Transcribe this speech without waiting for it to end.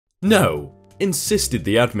No, insisted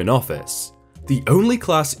the admin office. The only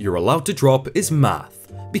class you're allowed to drop is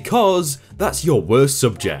math, because that's your worst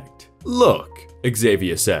subject. Look,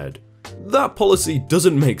 Xavier said, that policy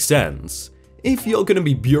doesn't make sense. If you're going to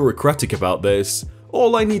be bureaucratic about this,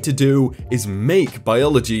 all I need to do is make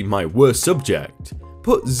biology my worst subject,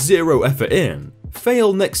 put zero effort in,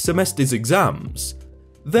 fail next semester's exams.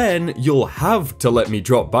 Then you'll have to let me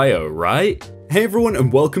drop bio, right? Hey everyone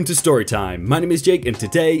and welcome to Storytime. My name is Jake and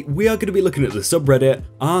today we are going to be looking at the subreddit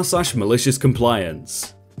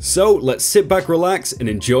r/Maliciouscompliance. So let's sit back, relax and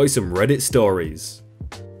enjoy some Reddit stories.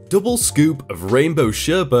 Double scoop of rainbow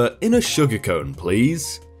sherbet in a sugar cone,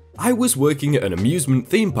 please. I was working at an amusement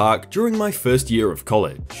theme park during my first year of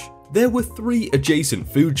college. There were 3 adjacent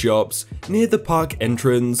food shops near the park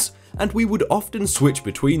entrance, and we would often switch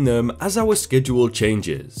between them as our schedule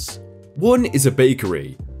changes. One is a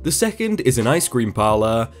bakery, the second is an ice cream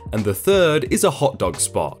parlor, and the third is a hot dog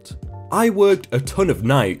spot. I worked a ton of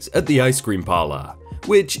nights at the ice cream parlor,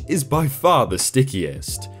 which is by far the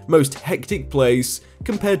stickiest, most hectic place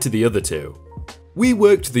compared to the other two. We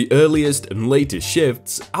worked the earliest and latest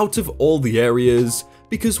shifts out of all the areas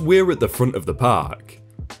because we're at the front of the park.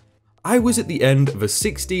 I was at the end of a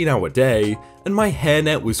 16-hour day and my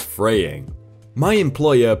hairnet was fraying. My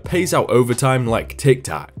employer pays out overtime like Tic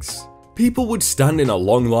Tacs. People would stand in a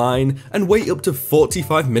long line and wait up to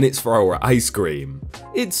 45 minutes for our ice cream.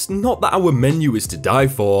 It's not that our menu is to die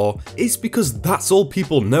for, it's because that's all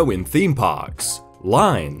people know in theme parks.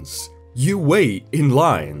 Lines. You wait in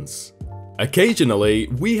lines. Occasionally,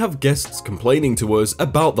 we have guests complaining to us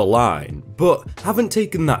about the line, but haven't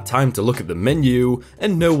taken that time to look at the menu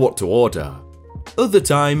and know what to order. Other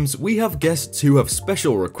times, we have guests who have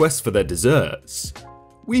special requests for their desserts.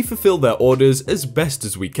 We fulfill their orders as best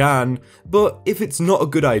as we can, but if it's not a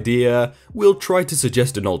good idea, we'll try to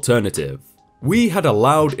suggest an alternative. We had a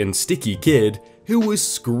loud and sticky kid who was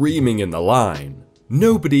screaming in the line.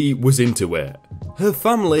 Nobody was into it. Her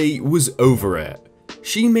family was over it.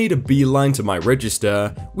 She made a beeline to my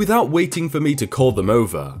register without waiting for me to call them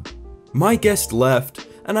over. My guest left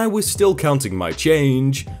and I was still counting my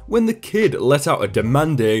change when the kid let out a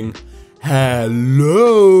demanding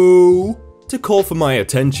 "Hello" to call for my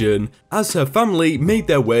attention as her family made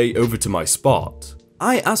their way over to my spot.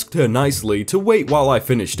 I asked her nicely to wait while I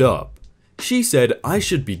finished up. She said I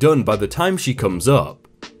should be done by the time she comes up.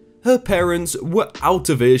 Her parents were out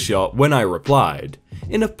of earshot when I replied,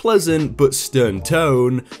 in a pleasant but stern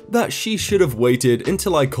tone, that she should have waited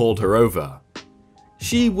until I called her over.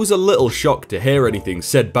 She was a little shocked to hear anything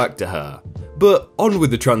said back to her, but on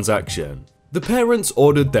with the transaction. The parents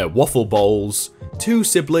ordered their waffle bowls, 2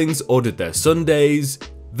 siblings ordered their sundaes,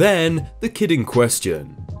 then the kid in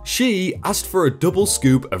question. She asked for a double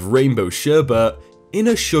scoop of rainbow sherbet in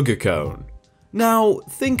a sugar cone. Now,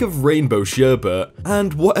 think of rainbow sherbet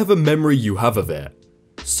and whatever memory you have of it.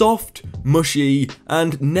 Soft, mushy,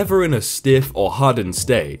 and never in a stiff or hardened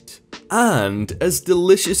state. And as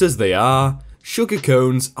delicious as they are, sugar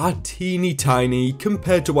cones are teeny tiny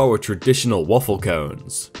compared to our traditional waffle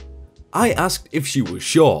cones. I asked if she was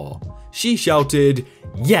sure. She shouted,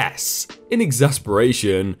 "Yes!" in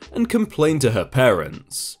exasperation and complained to her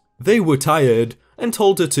parents. They were tired and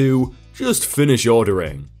told her to just finish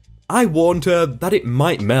ordering. I warned her that it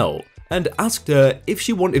might melt and asked her if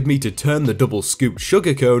she wanted me to turn the double scooped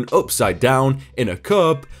sugar cone upside down in a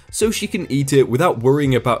cup so she can eat it without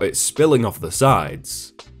worrying about it spilling off the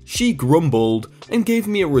sides. She grumbled and gave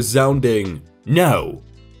me a resounding "no,"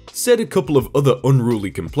 said a couple of other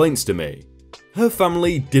unruly complaints to me. Her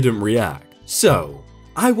family didn't react, so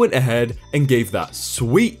I went ahead and gave that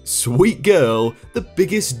sweet, sweet girl the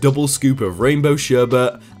biggest double scoop of rainbow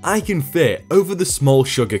sherbet I can fit over the small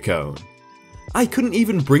sugar cone. I couldn't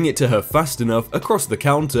even bring it to her fast enough across the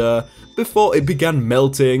counter before it began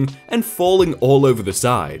melting and falling all over the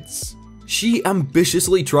sides. She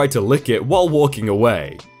ambitiously tried to lick it while walking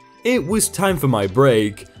away. It was time for my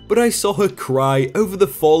break, but I saw her cry over the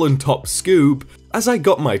fallen top scoop as I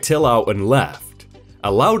got my till out and left.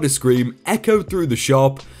 A louder scream echoed through the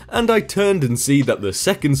shop, and I turned and see that the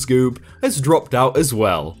second scoop has dropped out as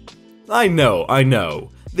well. I know,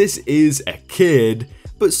 this is a kid,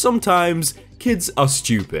 but sometimes kids are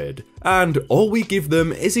stupid, and all we give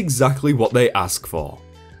them is exactly what they ask for.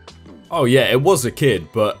 Oh yeah, it was a kid,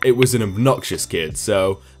 but it was an obnoxious kid,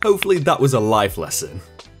 so hopefully that was a life lesson.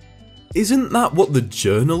 Isn't that what the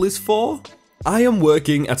journal is for? I am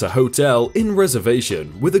working at a hotel in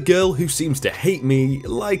reservation with a girl who seems to hate me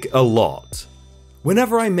like a lot.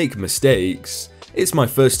 Whenever I make mistakes, it's my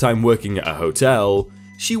first time working at a hotel,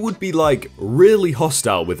 she would be like really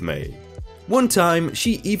hostile with me. One time,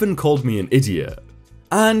 she even called me an idiot.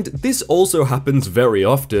 And this also happens very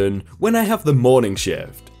often when I have the morning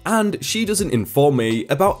shift, and she doesn't inform me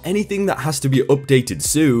about anything that has to be updated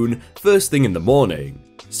soon, first thing in the morning.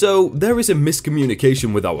 So there is a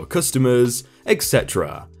miscommunication with our customers,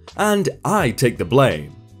 etc. And I take the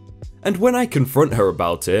blame. And when I confront her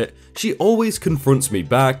about it, she always confronts me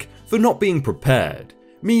back for not being prepared,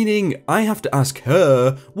 meaning I have to ask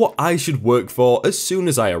her what I should work for as soon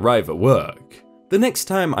as I arrive at work. The next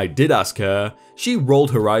time I did ask her, she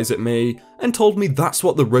rolled her eyes at me and told me that's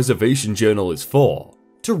what the reservation journal is for,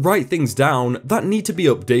 to write things down that need to be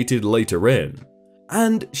updated later in.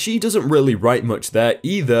 And she doesn't really write much there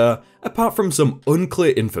either, apart from some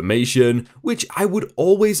unclear information which I would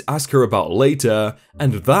always ask her about later,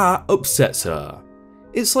 and that upsets her.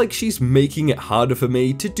 It's like she's making it harder for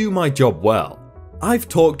me to do my job well. I've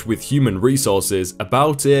talked with human resources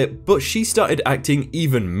about it, but she started acting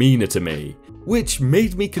even meaner to me, which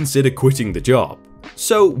made me consider quitting the job.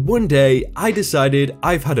 So one day, I decided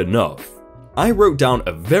I've had enough. I wrote down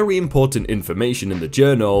a very important information in the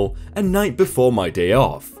journal a night before my day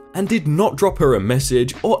off, and did not drop her a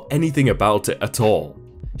message or anything about it at all.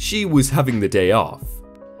 She was having the day off.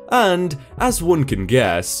 And, as one can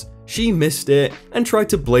guess, she missed it and tried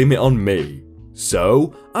to blame it on me.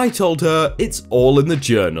 So, I told her it's all in the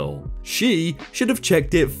journal. She should have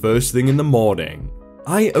checked it first thing in the morning.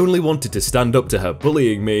 I only wanted to stand up to her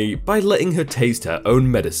bullying me by letting her taste her own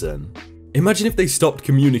medicine. Imagine if they stopped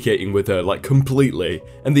communicating with her like completely,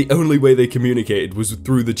 and the only way they communicated was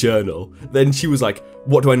through the journal. Then she was like,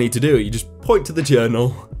 what do I need to do? You just point to the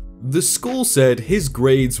journal. The school said his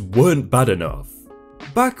grades weren't bad enough.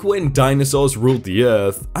 Back when dinosaurs ruled the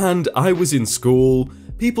earth and I was in school,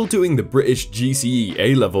 people doing the British GCE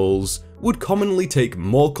A-levels would commonly take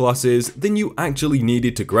more classes than you actually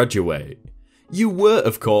needed to graduate. You were,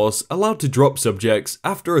 of course, allowed to drop subjects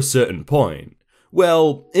after a certain point.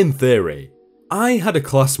 Well, in theory. I had a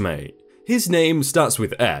classmate. His name starts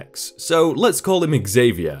with X, so let's call him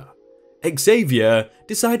Xavier. Xavier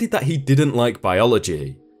decided that he didn't like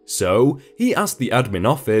biology, so he asked the admin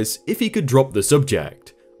office if he could drop the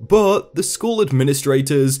subject, but the school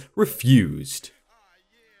administrators refused.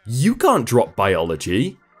 "You can't drop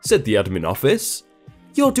biology," said the admin office.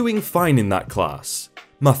 "You're doing fine in that class.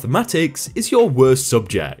 Mathematics is your worst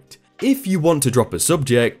subject. If you want to drop a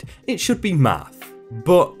subject, it should be math."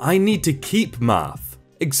 "But I need to keep math,"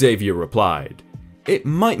 Xavier replied. "It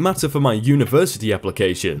might matter for my university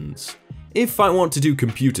applications. If I want to do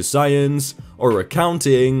computer science, or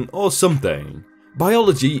accounting, or something.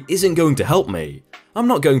 Biology isn't going to help me. I'm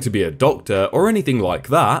not going to be a doctor or anything like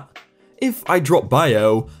that. If I drop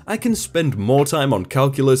bio, I can spend more time on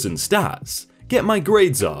calculus and stats, get my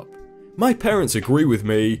grades up. My parents agree with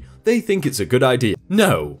me, they think it's a good idea."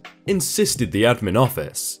 "No," insisted the admin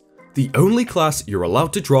office. "The only class you're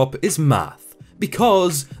allowed to drop is math,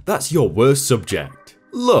 because that's your worst subject."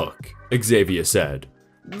 "Look," Xavier said,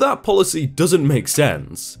 "that policy doesn't make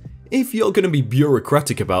sense. If you're going to be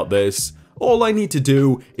bureaucratic about this, all I need to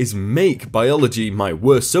do is make biology my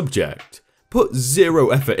worst subject, put zero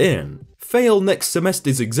effort in, fail next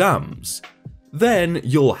semester's exams. Then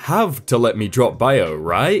you'll have to let me drop bio,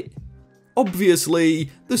 right?" Obviously,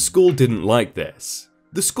 the school didn't like this.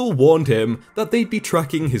 The school warned him that they'd be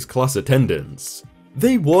tracking his class attendance.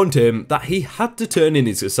 They warned him that he had to turn in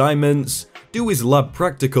his assignments, do his lab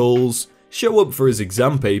practicals, show up for his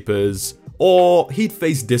exam papers, or he'd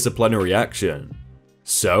face disciplinary action.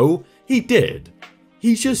 So, he did.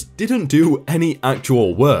 He just didn't do any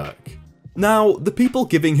actual work. Now, the people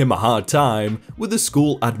giving him a hard time were the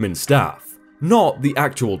school admin staff, not the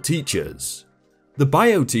actual teachers. The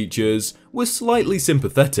bio teachers were slightly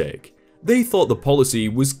sympathetic. They thought the policy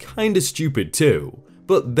was kinda stupid too,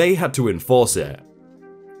 but they had to enforce it.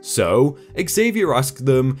 So, Xavier asked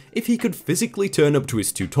them if he could physically turn up to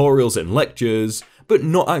his tutorials and lectures, but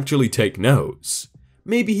not actually take notes.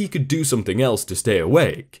 Maybe he could do something else to stay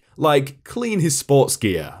awake, like clean his sports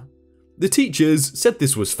gear. The teachers said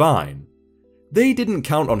this was fine. They didn't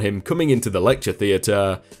count on him coming into the lecture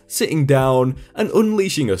theatre, sitting down, and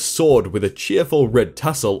unleashing a sword with a cheerful red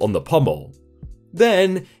tassel on the pommel.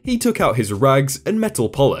 Then, he took out his rags and metal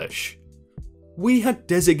polish. We had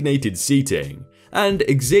designated seating, and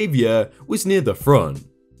Xavier was near the front.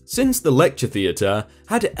 Since the lecture theatre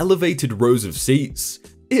had elevated rows of seats,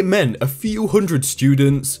 it meant a few hundred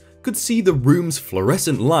students could see the room's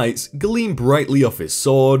fluorescent lights gleam brightly off his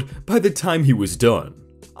sword by the time he was done.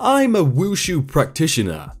 "I'm a wushu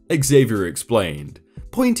practitioner," Xavier explained,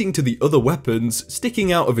 pointing to the other weapons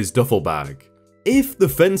sticking out of his duffel bag. "If the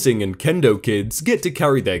fencing and kendo kids get to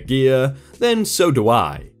carry their gear, then so do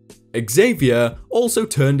I. Xavier also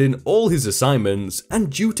turned in all his assignments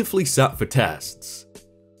and dutifully sat for tests.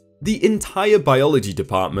 The entire biology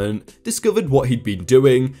department discovered what he'd been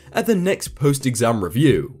doing at the next post-exam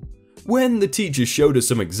review. When the teachers showed us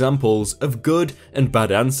some examples of good and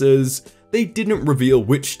bad answers, they didn't reveal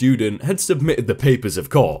which student had submitted the papers, of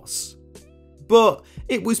course. But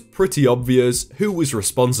it was pretty obvious who was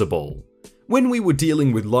responsible. When we were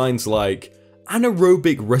dealing with lines like,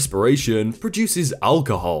 anaerobic respiration produces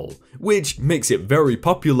alcohol, which makes it very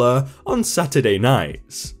popular on Saturday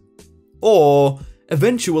nights. Or,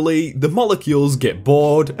 eventually, the molecules get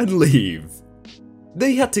bored and leave.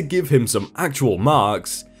 They had to give him some actual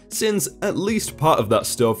marks, since at least part of that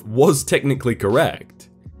stuff was technically correct.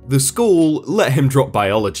 The school let him drop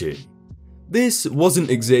biology. This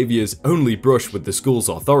wasn't Xavier's only brush with the school's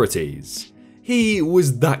authorities. He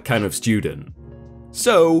was that kind of student.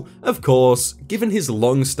 So, of course, given his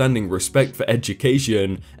long-standing respect for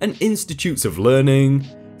education and institutes of learning,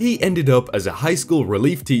 he ended up as a high school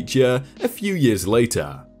relief teacher a few years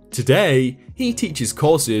later. Today, he teaches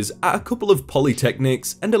courses at a couple of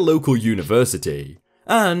polytechnics and a local university,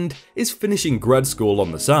 and is finishing grad school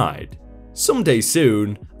on the side. Someday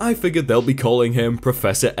soon, I figured they'll be calling him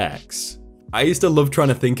Professor X. I used to love trying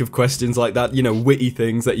to think of questions like that, witty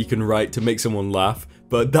things that you can write to make someone laugh,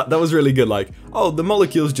 but that was really good, like, oh, the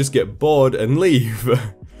molecules just get bored and leave.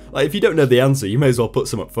 Like, if you don't know the answer, you may as well put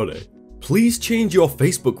something funny. Please change your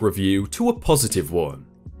Facebook review to a positive one.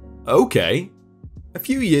 Okay. A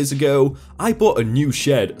few years ago, I bought a new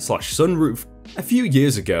shed/sunroof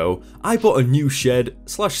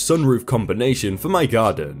combination for my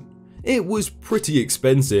garden. It was pretty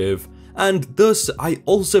expensive, and thus I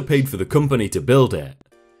also paid for the company to build it.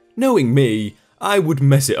 Knowing me, I would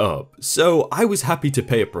mess it up, so I was happy to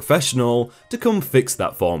pay a professional to come fix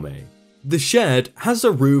that for me. The shed has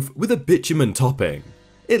a roof with a bitumen topping.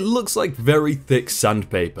 It looks like very thick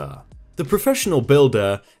sandpaper. The professional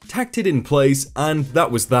builder tacked it in place, and that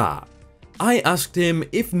was that. I asked him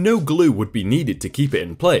if no glue would be needed to keep it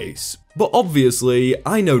in place, but obviously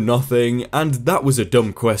I know nothing, and that was a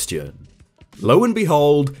dumb question. Lo and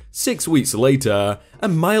behold, 6 weeks later, a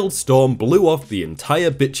mild storm blew off the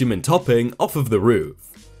entire bitumen topping off of the roof.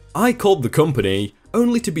 I called the company,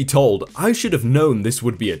 only to be told I should have known this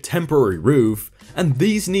would be a temporary roof, and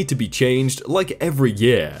these need to be changed like every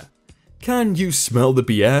year. Can you smell the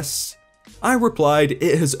BS? I replied,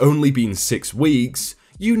 it has only been 6 weeks,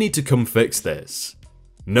 you need to come fix this.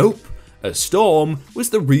 Nope, a storm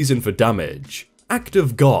was the reason for damage. Act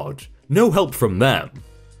of God, no help from them.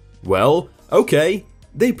 Well, okay,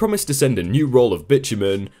 they promised to send a new roll of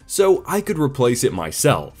bitumen so I could replace it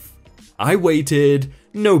myself. I waited,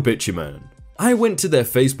 no bitumen. I went to their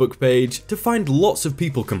Facebook page to find lots of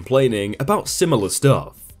people complaining about similar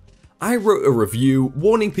stuff. I wrote a review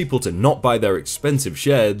warning people to not buy their expensive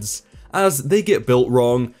sheds, as they get built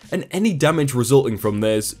wrong and any damage resulting from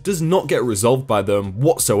this does not get resolved by them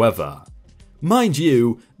whatsoever. Mind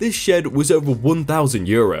you, this shed was over 1,000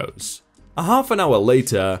 euros. A half an hour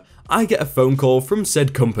later, I get a phone call from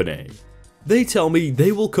said company. They tell me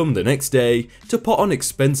they will come the next day to put on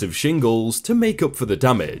expensive shingles to make up for the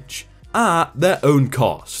damage, at their own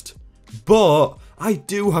cost. But I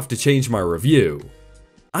do have to change my review.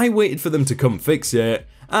 I waited for them to come fix it,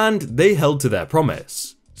 and they held to their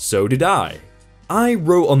promise. So did I. I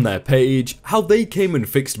wrote on their page how they came and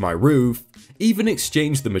fixed my roof, even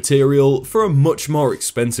exchanged the material for a much more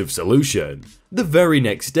expensive solution, the very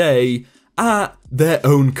next day, at their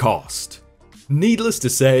own cost. Needless to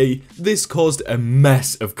say, this caused a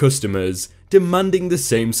mess of customers demanding the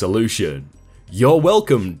same solution. You're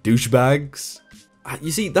welcome, douchebags.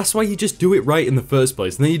 You see, that's why you just do it right in the first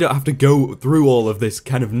place, and then you don't have to go through all of this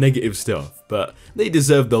kind of negative stuff, but they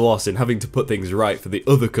deserve the loss in having to put things right for the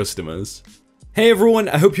other customers. Hey everyone,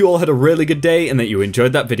 I hope you all had a really good day and that you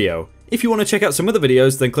enjoyed that video. If you want to check out some other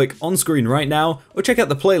videos, then click on screen right now, or check out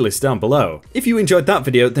the playlist down below. If you enjoyed that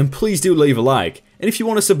video, then please do leave a like, and if you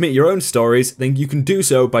want to submit your own stories, then you can do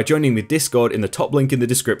so by joining the Discord in the top link in the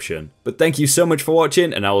description. But thank you so much for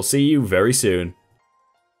watching, and I will see you very soon.